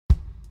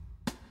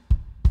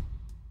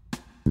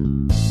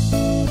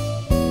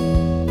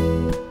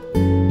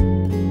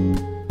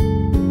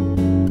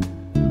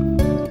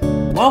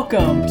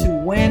Welcome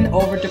to Win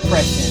Over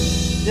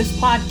Depression. This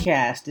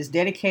podcast is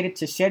dedicated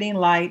to shedding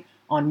light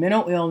on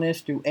mental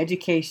illness through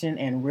education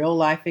and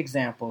real-life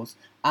examples.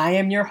 I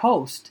am your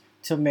host,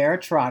 Tamara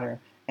Trotter,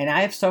 and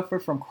I have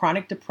suffered from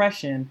chronic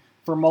depression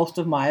for most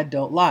of my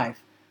adult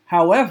life.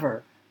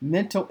 However,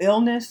 mental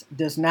illness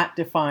does not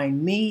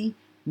define me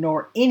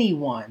nor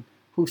anyone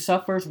who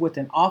suffers with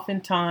an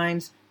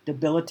oftentimes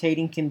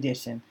debilitating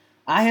condition.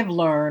 I have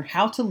learned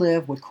how to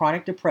live with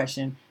chronic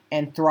depression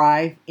and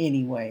thrive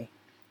anyway.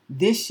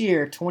 This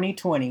year,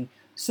 2020,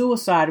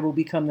 suicide will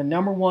become the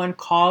number one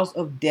cause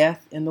of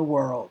death in the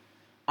world.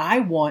 I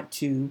want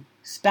to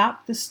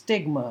stop the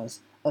stigmas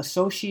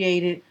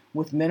associated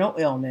with mental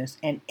illness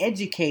and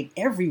educate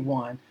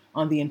everyone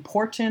on the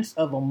importance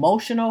of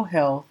emotional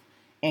health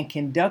and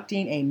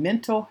conducting a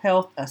mental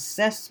health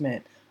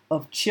assessment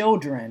of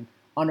children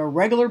on a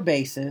regular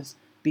basis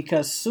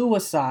because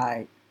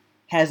suicide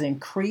has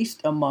increased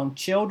among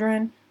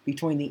children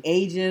between the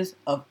ages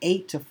of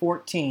 8 to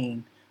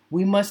 14.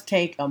 We must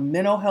take a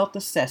mental health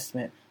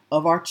assessment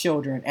of our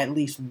children at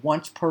least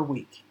once per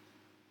week.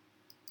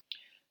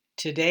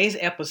 Today's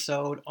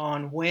episode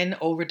on Win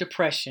Over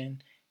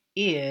Depression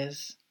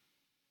is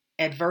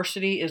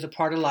Adversity is a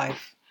Part of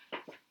Life.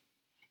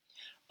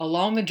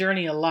 Along the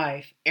journey of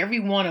life,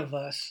 every one of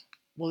us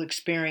will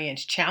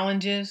experience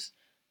challenges,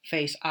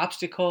 face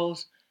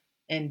obstacles,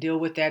 and deal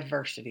with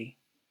adversity.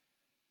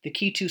 The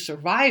key to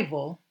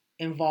survival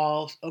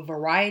involves a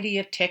variety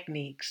of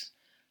techniques,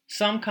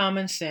 some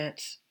common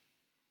sense,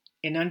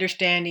 in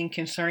understanding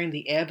concerning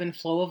the ebb and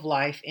flow of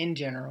life in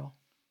general,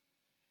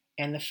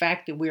 and the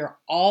fact that we are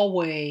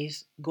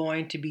always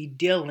going to be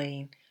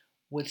dealing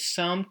with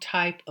some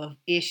type of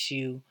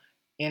issue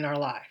in our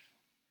life,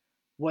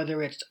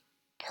 whether it's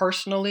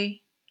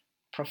personally,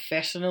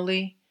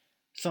 professionally,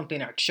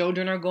 something our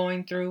children are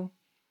going through,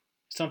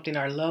 something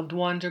our loved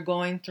ones are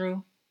going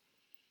through.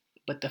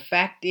 But the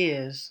fact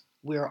is,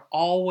 we're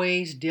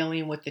always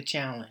dealing with the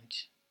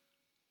challenge.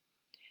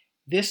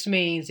 This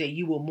means that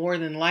you will more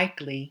than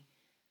likely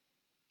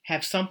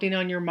have something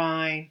on your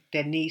mind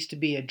that needs to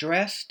be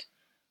addressed,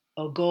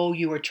 a goal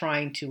you are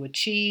trying to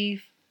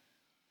achieve,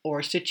 or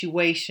a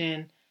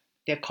situation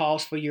that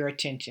calls for your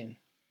attention.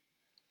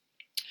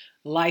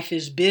 Life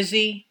is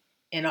busy,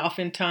 and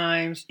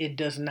oftentimes it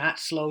does not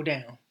slow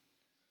down.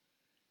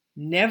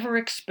 Never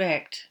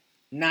expect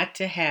not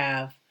to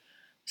have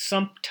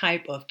some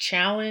type of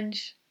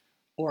challenge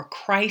or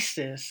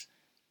crisis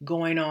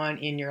going on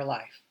in your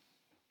life.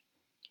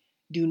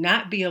 Do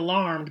not be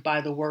alarmed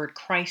by the word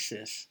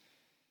crisis.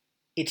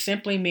 It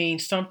simply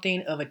means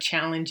something of a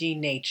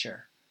challenging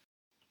nature.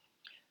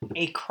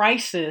 A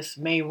crisis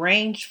may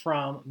range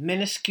from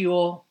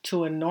minuscule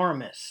to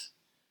enormous,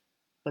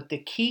 but the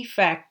key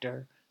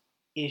factor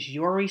is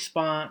your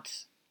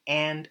response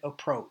and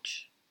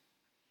approach.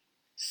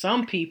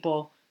 Some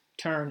people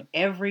turn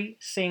every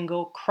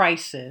single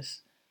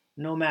crisis,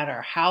 no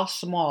matter how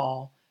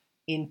small,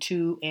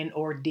 into an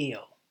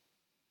ordeal.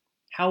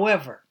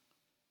 However,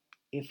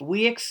 if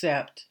we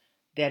accept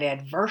that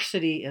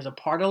adversity is a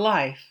part of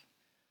life,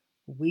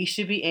 we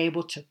should be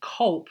able to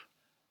cope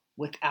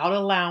without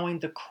allowing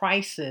the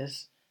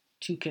crisis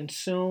to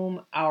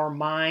consume our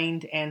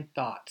mind and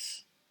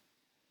thoughts.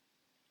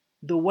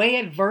 The way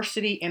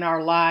adversity in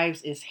our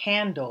lives is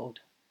handled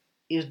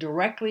is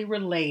directly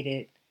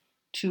related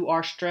to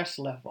our stress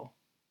level.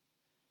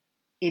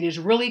 It is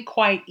really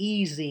quite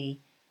easy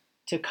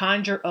to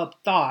conjure up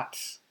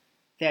thoughts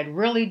that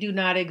really do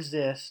not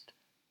exist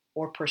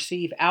or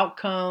perceive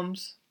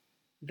outcomes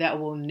that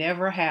will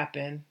never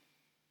happen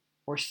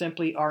or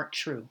simply aren't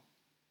true.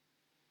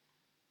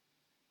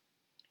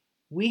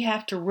 We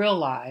have to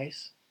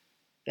realize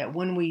that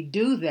when we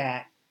do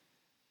that,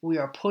 we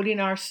are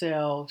putting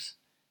ourselves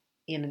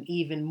in an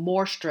even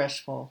more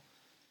stressful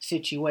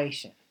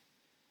situation.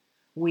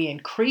 We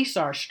increase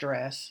our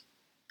stress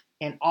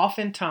and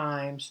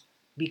oftentimes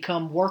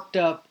become worked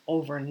up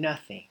over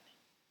nothing.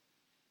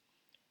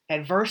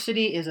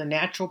 Adversity is a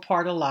natural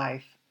part of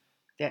life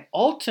that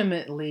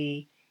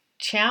ultimately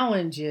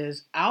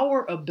challenges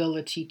our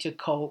ability to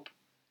cope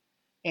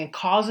and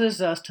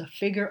causes us to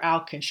figure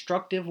out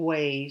constructive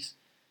ways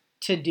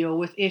to deal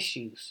with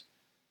issues,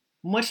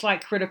 much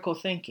like critical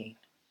thinking.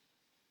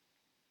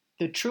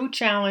 The true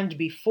challenge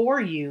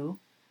before you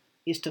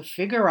is to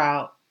figure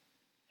out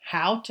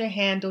how to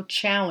handle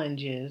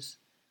challenges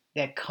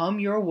that come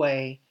your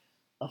way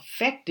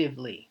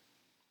effectively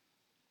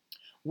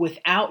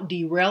without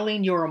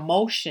derailing your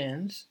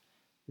emotions,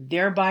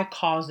 thereby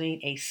causing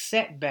a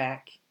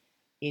setback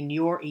in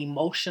your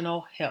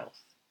emotional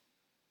health.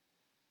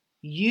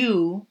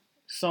 You,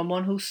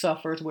 someone who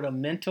suffers with a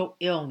mental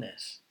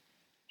illness,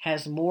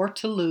 has more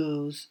to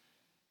lose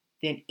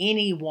than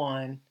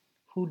anyone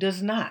who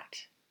does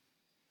not.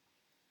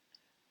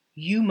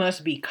 You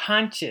must be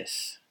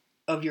conscious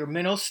of your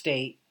mental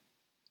state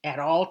at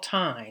all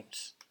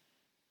times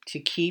to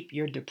keep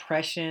your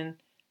depression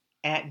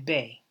at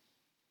bay.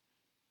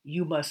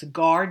 You must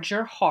guard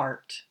your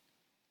heart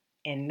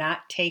and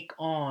not take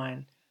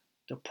on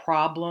the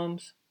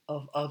problems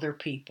of other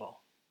people.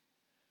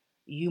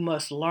 You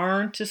must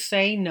learn to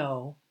say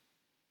no.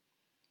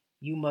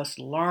 You must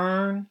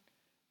learn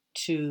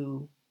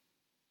to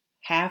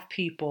have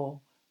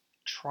people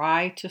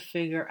try to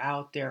figure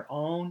out their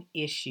own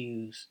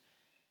issues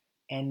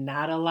and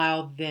not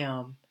allow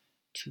them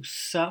to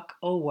suck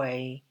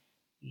away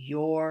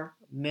your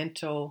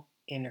mental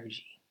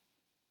energy.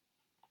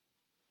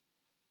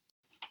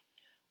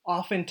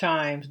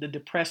 Oftentimes, the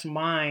depressed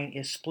mind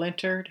is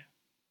splintered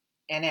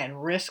and at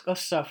risk of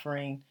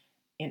suffering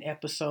an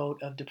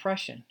episode of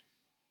depression.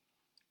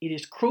 It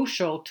is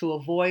crucial to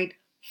avoid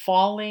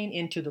falling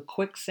into the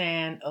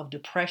quicksand of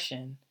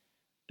depression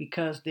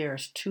because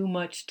there's too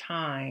much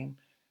time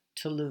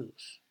to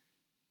lose.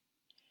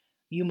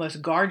 You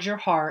must guard your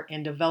heart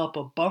and develop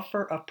a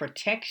buffer of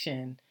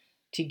protection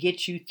to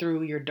get you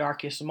through your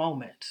darkest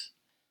moments.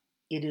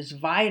 It is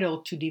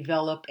vital to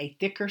develop a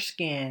thicker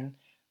skin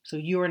so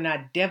you are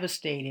not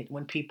devastated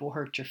when people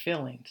hurt your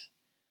feelings.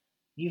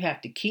 You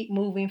have to keep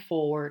moving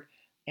forward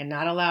and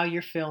not allow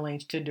your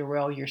feelings to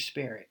derail your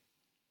spirit.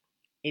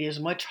 It is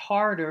much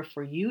harder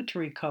for you to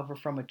recover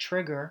from a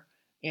trigger,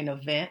 an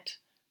event,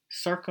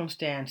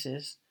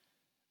 circumstances,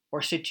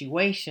 or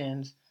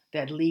situations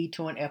that lead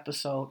to an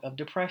episode of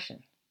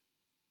depression.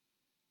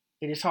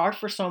 It is hard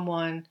for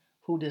someone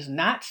who does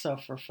not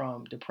suffer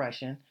from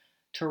depression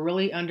to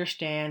really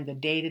understand the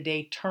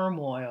day-to-day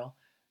turmoil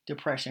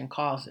depression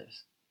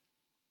causes.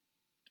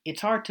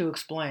 It's hard to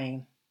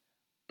explain,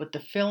 but the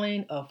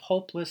feeling of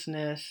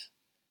hopelessness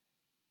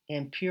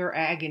and pure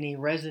agony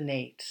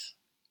resonates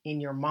in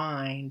your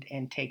mind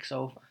and takes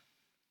over.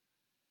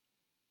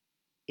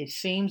 It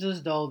seems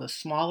as though the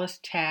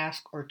smallest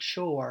task or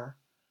chore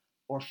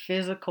or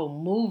physical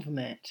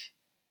movement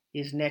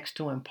is next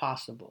to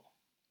impossible.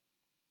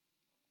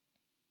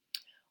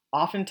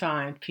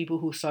 Oftentimes, people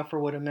who suffer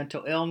with a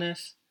mental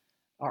illness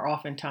are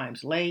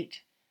oftentimes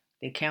late.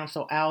 They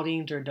cancel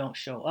outings or don't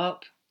show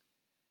up.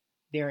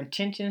 Their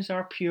intentions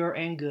are pure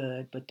and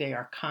good, but they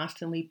are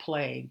constantly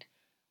plagued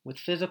with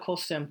physical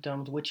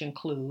symptoms, which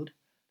include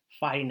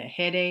fighting a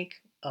headache,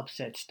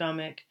 upset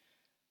stomach,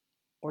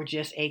 or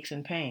just aches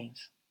and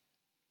pains.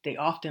 They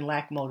often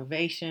lack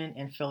motivation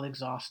and feel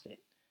exhausted.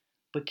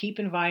 But keep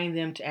inviting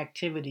them to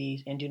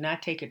activities and do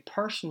not take it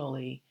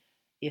personally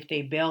if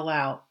they bail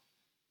out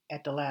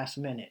at the last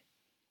minute.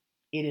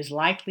 It is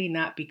likely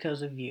not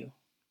because of you.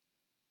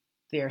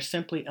 They are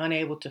simply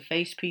unable to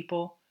face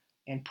people,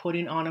 and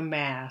putting on a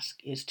mask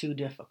is too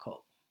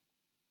difficult.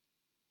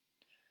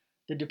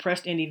 The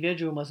depressed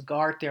individual must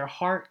guard their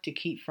heart to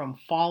keep from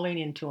falling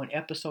into an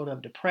episode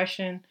of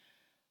depression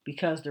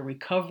because the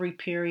recovery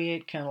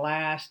period can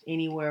last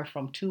anywhere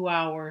from 2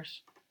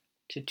 hours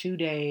to 2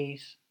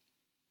 days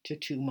to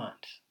 2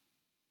 months.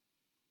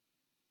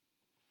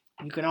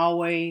 You can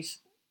always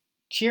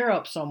cheer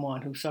up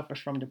someone who suffers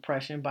from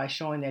depression by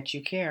showing that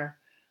you care.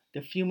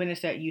 The few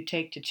minutes that you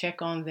take to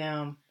check on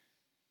them,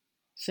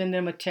 send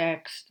them a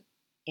text,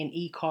 an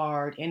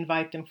e-card,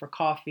 invite them for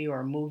coffee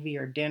or a movie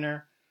or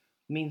dinner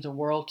means the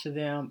world to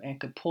them and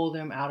could pull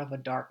them out of a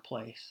dark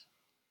place.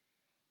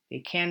 They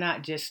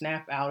cannot just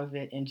snap out of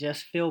it and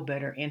just feel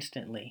better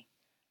instantly.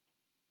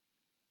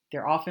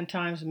 They're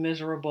oftentimes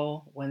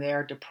miserable when they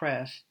are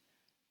depressed,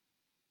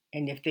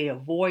 and if they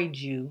avoid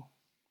you,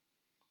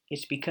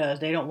 it's because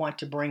they don't want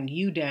to bring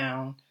you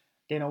down.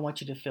 They don't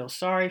want you to feel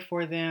sorry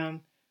for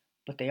them,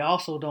 but they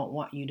also don't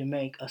want you to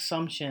make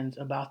assumptions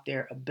about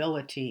their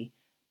ability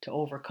to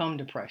overcome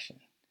depression.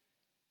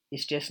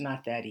 It's just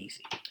not that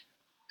easy.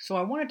 So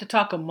I wanted to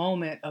talk a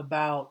moment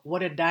about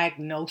what a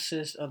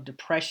diagnosis of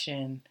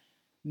depression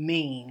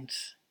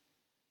means.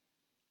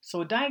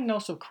 So a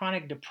diagnosis of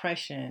chronic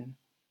depression,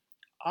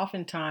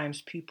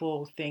 oftentimes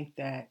people think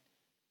that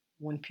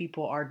when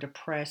people are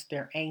depressed,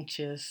 they're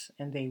anxious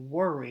and they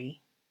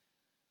worry.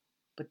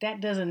 But that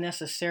doesn't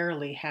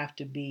necessarily have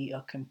to be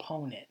a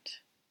component.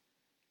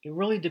 It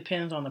really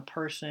depends on the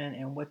person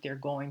and what they're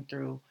going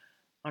through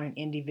on an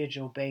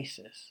individual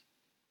basis.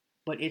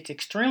 But it's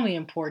extremely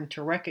important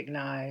to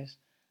recognize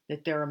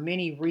that there are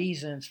many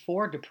reasons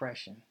for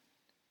depression.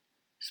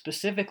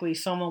 Specifically,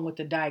 someone with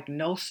the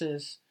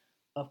diagnosis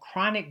of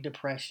chronic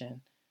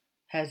depression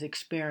has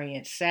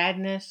experienced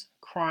sadness,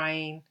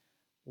 crying,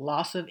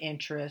 loss of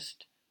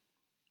interest,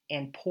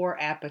 and poor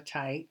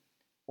appetite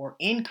or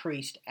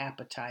increased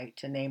appetite,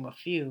 to name a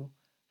few,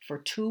 for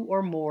 2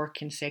 or more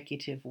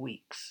consecutive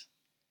weeks.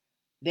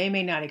 They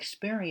may not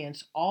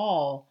experience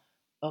all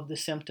of the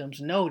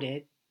symptoms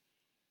noted.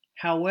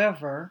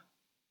 However,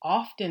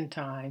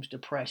 oftentimes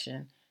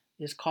depression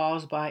is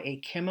caused by a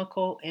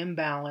chemical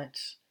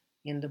imbalance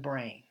in the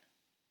brain.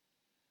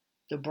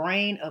 The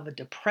brain of a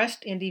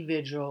depressed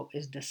individual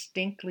is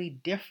distinctly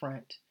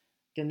different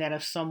than that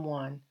of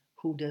someone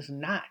who does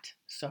not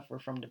suffer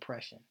from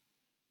depression.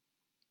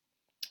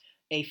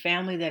 A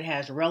family that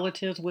has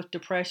relatives with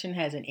depression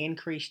has an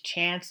increased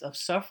chance of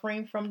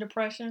suffering from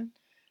depression.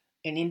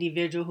 An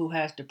individual who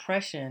has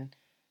depression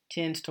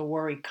tends to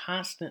worry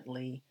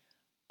constantly,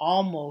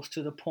 almost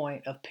to the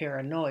point of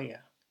paranoia.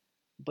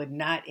 but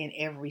not in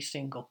every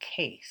single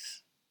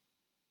case.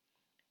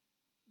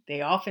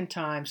 They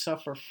oftentimes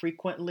suffer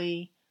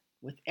frequently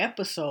with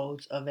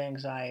episodes of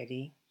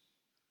anxiety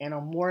and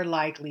are more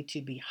likely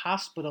to be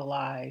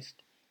hospitalized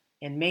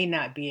and may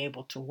not be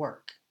able to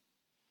work.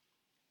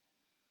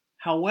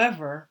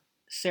 However,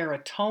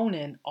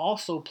 serotonin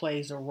also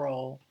plays a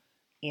role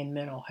in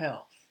mental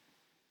health.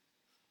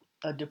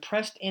 A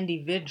depressed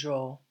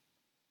individual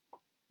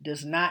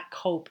does not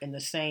cope in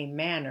the same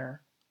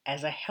manner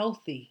as a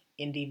healthy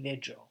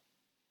individual.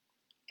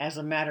 As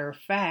a matter of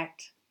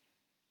fact,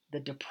 the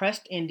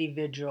depressed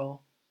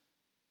individual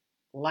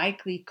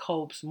likely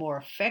copes more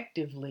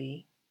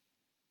effectively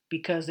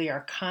because they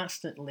are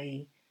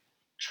constantly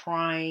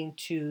trying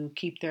to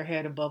keep their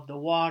head above the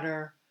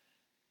water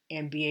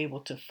and be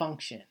able to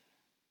function.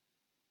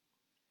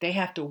 They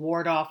have to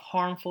ward off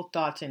harmful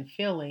thoughts and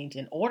feelings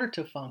in order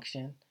to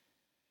function.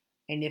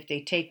 And if they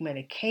take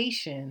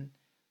medication,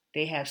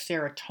 they have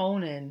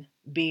serotonin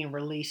being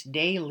released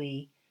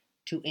daily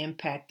to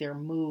impact their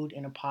mood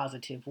in a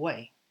positive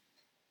way.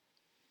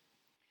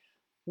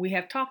 We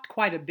have talked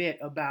quite a bit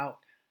about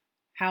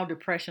how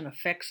depression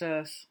affects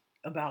us,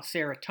 about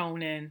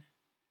serotonin,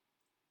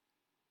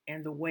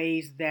 and the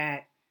ways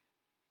that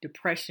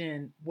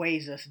depression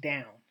weighs us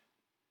down.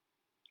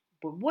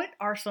 But what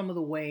are some of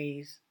the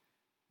ways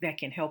that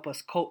can help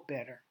us cope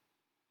better?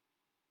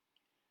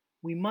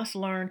 We must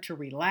learn to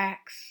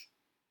relax.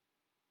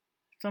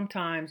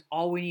 Sometimes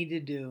all we need to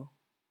do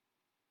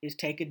is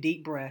take a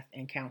deep breath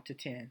and count to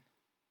 10.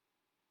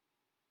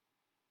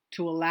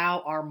 To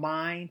allow our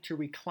mind to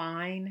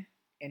recline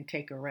and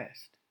take a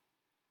rest.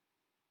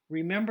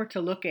 Remember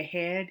to look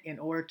ahead in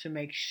order to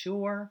make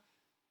sure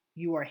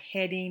you are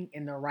heading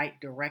in the right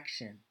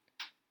direction.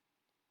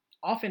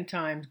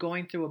 Oftentimes,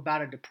 going through a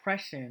bout of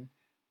depression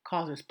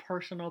causes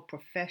personal,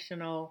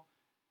 professional,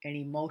 and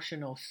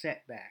emotional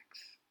setbacks.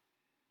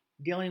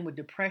 Dealing with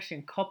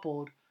depression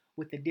coupled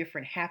with the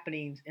different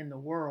happenings in the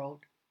world,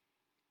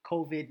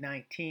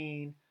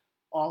 COVID-19,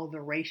 all of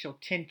the racial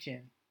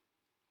tension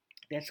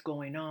that's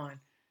going on,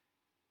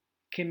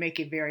 can make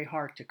it very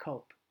hard to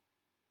cope.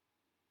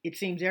 It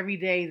seems every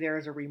day there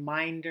is a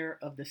reminder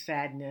of the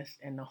sadness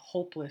and the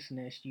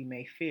hopelessness you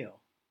may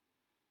feel.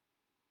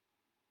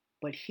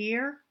 But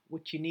here,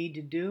 what you need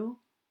to do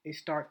is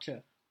start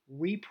to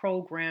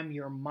reprogram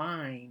your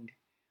mind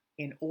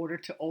in order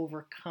to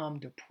overcome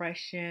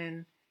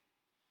depression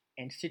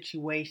and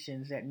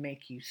situations that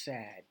make you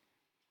sad.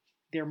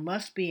 There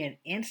must be an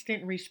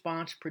instant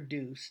response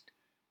produced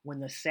when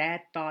the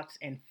sad thoughts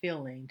and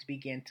feelings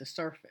begin to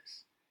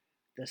surface.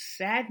 The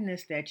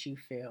sadness that you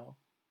feel,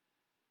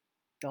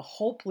 the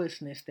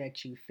hopelessness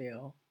that you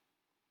feel,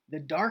 the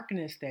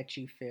darkness that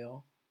you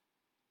feel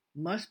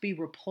must be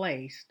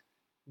replaced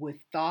with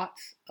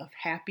thoughts of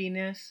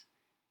happiness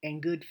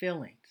and good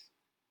feelings.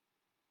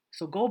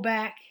 So go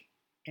back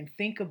and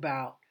think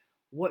about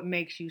what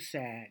makes you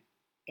sad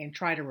and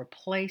try to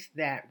replace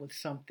that with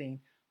something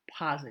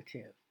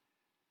positive.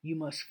 You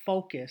must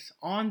focus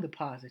on the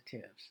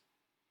positives.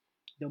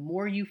 The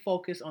more you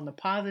focus on the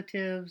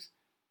positives,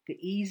 the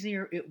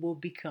easier it will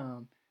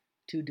become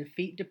to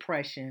defeat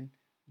depression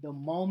the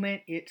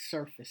moment it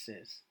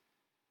surfaces.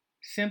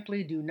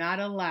 Simply do not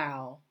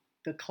allow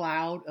the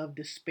cloud of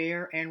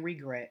despair and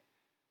regret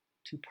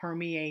to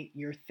permeate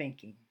your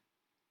thinking.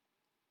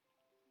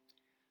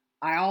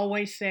 I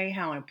always say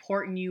how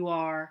important you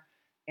are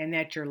and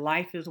that your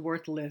life is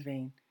worth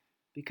living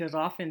because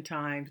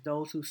oftentimes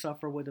those who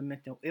suffer with a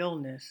mental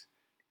illness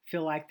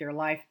feel like their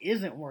life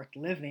isn't worth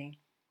living,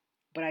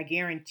 but I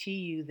guarantee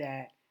you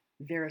that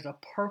there is a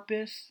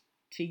purpose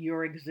to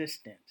your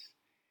existence.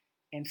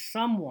 And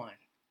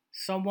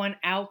someone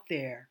out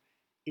there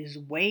is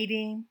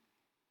waiting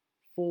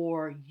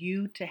for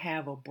you to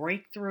have a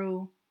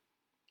breakthrough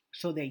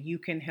so that you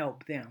can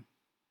help them.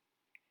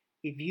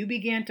 If you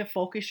begin to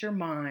focus your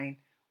mind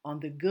on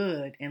the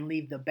good and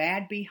leave the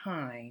bad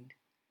behind,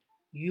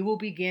 you will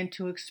begin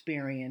to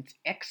experience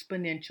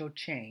exponential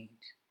change.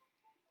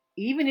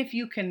 Even if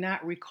you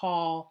cannot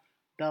recall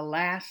the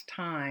last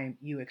time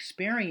you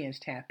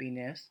experienced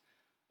happiness,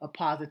 a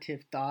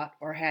positive thought,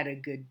 or had a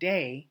good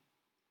day,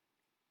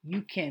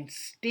 you can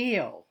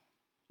still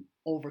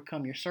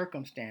overcome your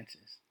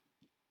circumstances.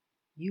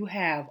 You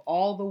have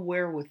all the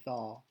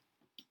wherewithal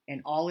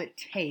and all it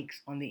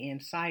takes on the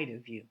inside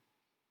of you.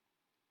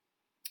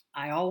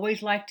 I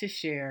always like to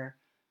share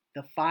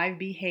the 5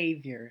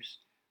 behaviors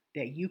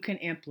that you can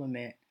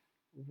implement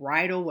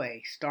right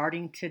away,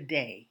 starting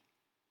today,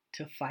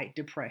 to fight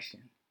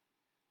depression.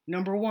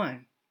 Number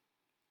 1,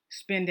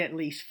 spend at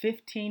least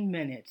 15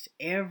 minutes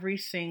every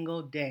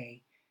single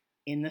day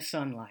in the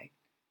sunlight.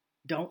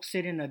 Don't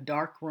sit in a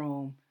dark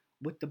room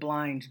with the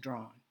blinds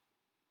drawn.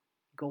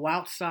 Go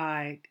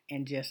outside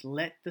and just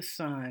let the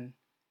sun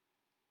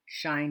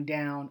shine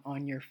down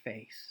on your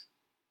face.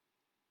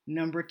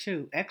 Number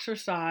 2,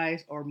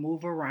 exercise or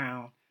move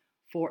around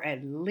for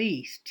at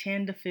least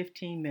 10 to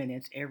 15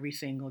 minutes every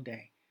single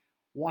day.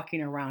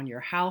 Walking around your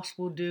house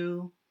will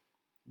do.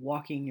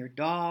 Walking your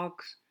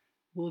dogs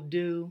will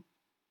do.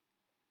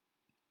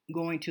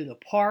 going to the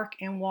park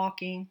and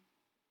walking,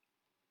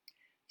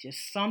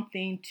 just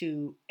something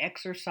to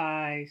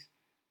exercise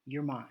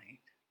your mind.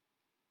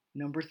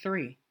 Number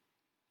 3,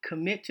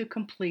 commit to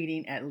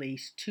completing at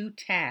least 2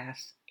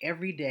 tasks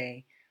every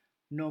day,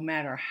 no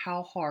matter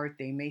how hard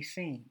they may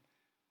seem.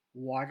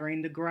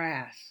 Watering the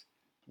grass,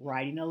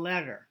 writing a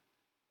letter,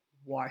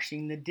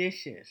 washing the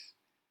dishes,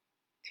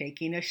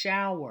 taking a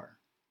shower,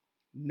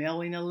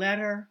 mailing a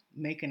letter,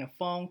 making a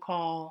phone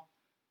call,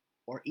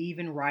 or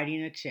even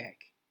writing a check.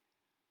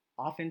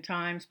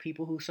 Oftentimes,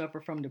 people who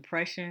suffer from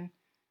depression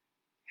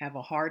have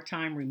a hard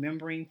time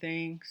remembering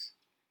things,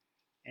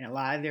 and a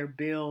lot of their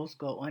bills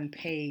go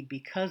unpaid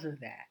because of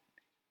that.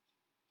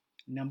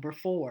 Number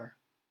 4,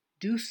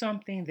 do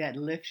something that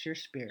lifts your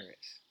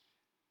spirits.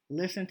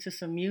 Listen to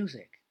some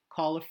music,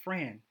 call a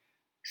friend,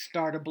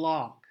 start a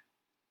blog.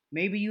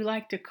 Maybe you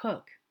like to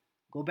cook.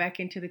 Go back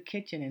into the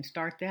kitchen and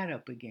start that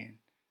up again.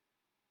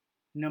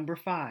 Number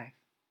 5,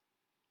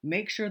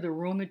 make sure the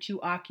room that you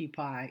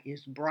occupy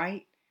is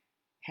bright,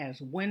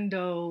 has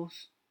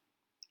windows,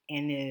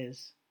 and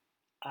is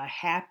a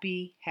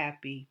happy,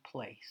 happy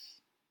place.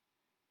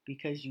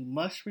 Because you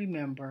must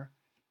remember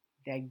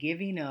that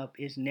giving up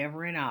is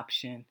never an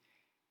option,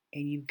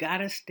 and you've got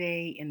to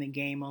stay in the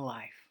game of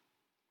life.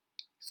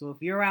 So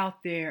if you're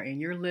out there and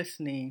you're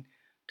listening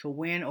to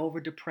Win Over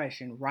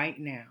Depression right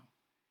now,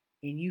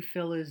 and you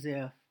feel as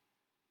if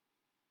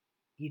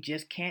you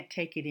just can't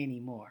take it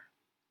anymore,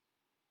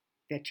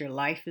 that your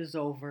life is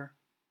over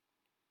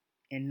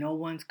and no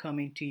one's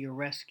coming to your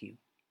rescue,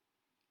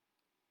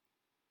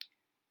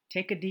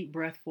 take a deep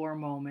breath for a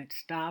moment,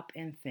 stop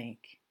and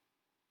think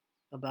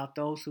about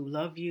those who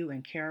love you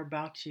and care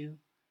about you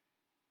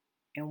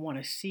and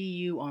want to see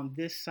you on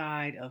this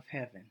side of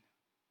heaven.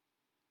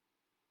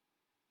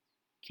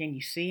 Can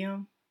you see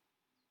them?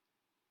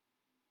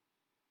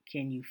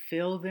 Can you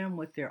feel them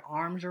with their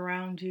arms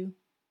around you?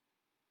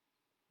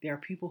 There are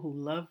people who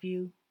love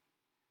you,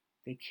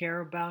 they care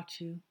about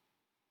you,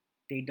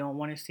 they don't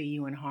want to see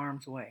you in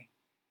harm's way.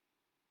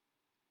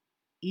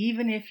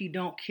 Even if you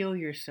don't kill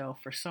yourself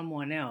for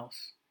someone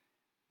else,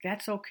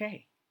 that's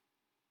okay.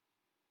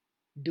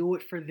 Do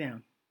it for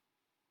them.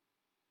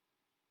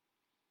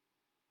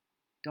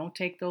 Don't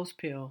take those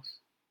pills.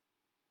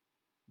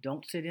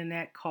 Don't sit in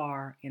that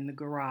car in the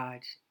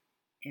garage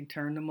and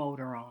turn the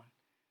motor on.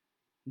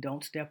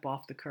 Don't step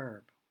off the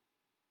curb.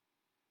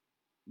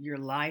 Your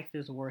life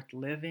is worth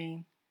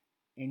living,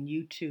 and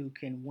you too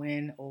can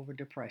win over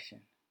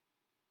depression.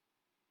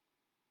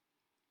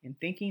 In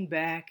thinking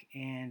back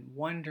and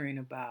wondering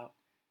about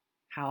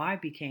how I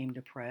became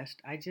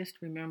depressed, I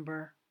just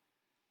remember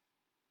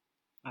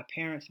my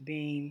parents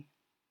being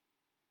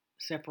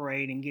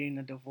separated and getting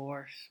a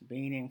divorce,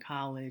 being in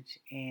college,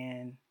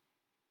 and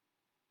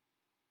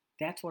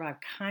that's what I've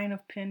kind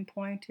of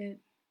pinpointed.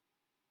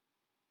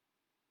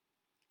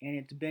 And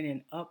it's been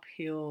an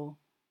uphill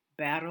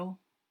battle,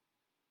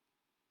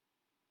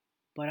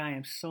 but I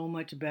am so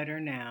much better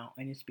now,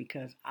 and it's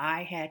because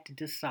I had to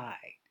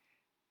decide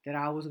that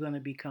I was going to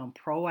become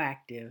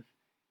proactive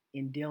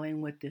in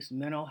dealing with this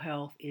mental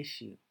health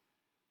issue,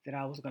 that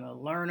I was going to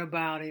learn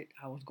about it,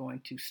 I was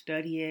going to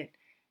study it,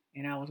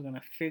 and I was going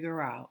to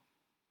figure out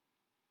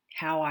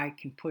how I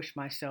can push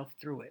myself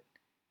through it.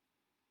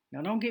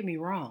 Now, don't get me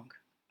wrong.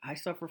 I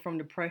suffer from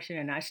depression,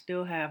 and I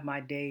still have my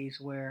days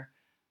where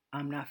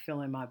I'm not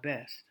feeling my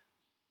best.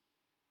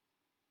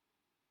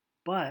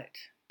 But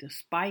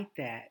despite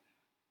that,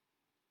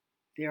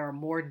 there are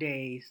more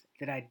days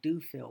that I do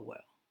feel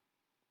well.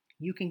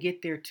 You can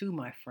get there too,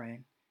 my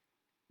friend.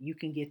 You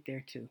can get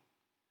there too.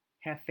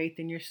 Have faith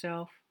in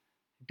yourself.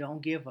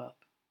 Don't give up.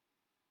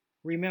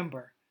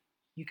 Remember,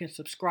 you can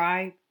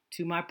subscribe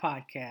to my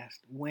podcast,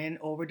 Win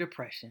Over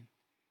Depression.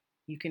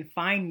 You can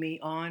find me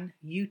on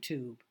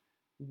YouTube,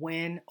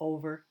 Win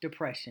Over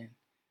Depression.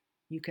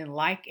 You can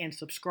like and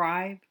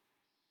subscribe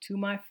to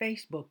my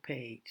Facebook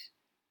page,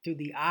 Through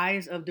the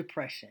Eyes of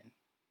Depression.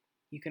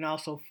 You can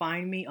also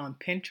find me on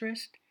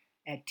Pinterest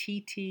at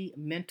TT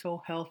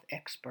Mental Health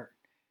Expert.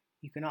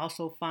 You can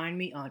also find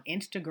me on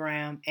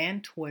Instagram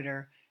and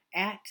Twitter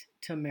at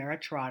Tamera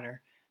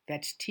Trotter.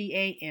 That's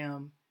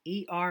Tamera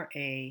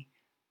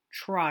Trotter,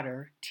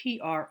 Trotter.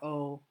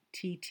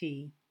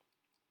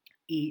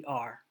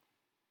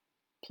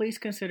 Please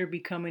consider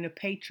becoming a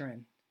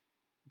patron.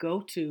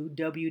 Go to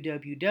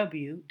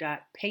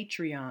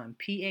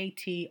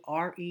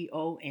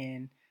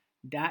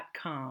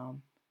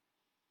www.patreon.com,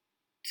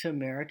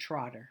 Tamera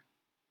Trotter.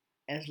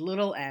 As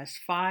little as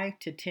 $5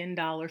 to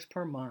 $10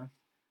 per month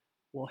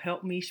will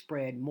help me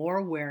spread more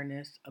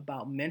awareness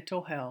about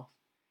mental health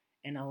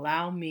and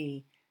allow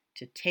me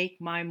to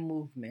take my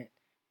movement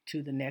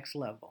to the next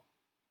level.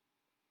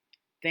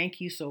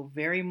 Thank you so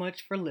very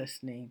much for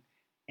listening,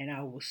 and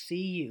I will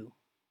see you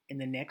in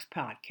the next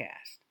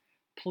podcast.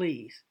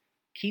 Please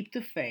keep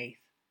the faith,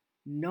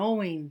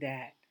 knowing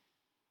that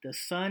the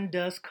sun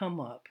does come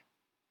up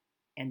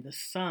and the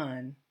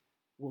sun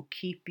will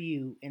keep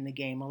you in the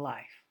game of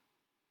life.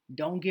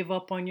 Don't give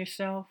up on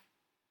yourself,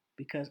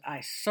 because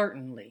I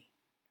certainly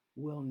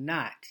will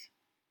not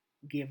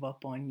give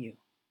up on you.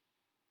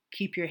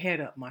 Keep your head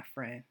up, my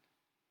friend.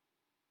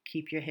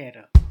 Keep your head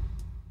up.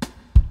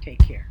 Take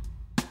care.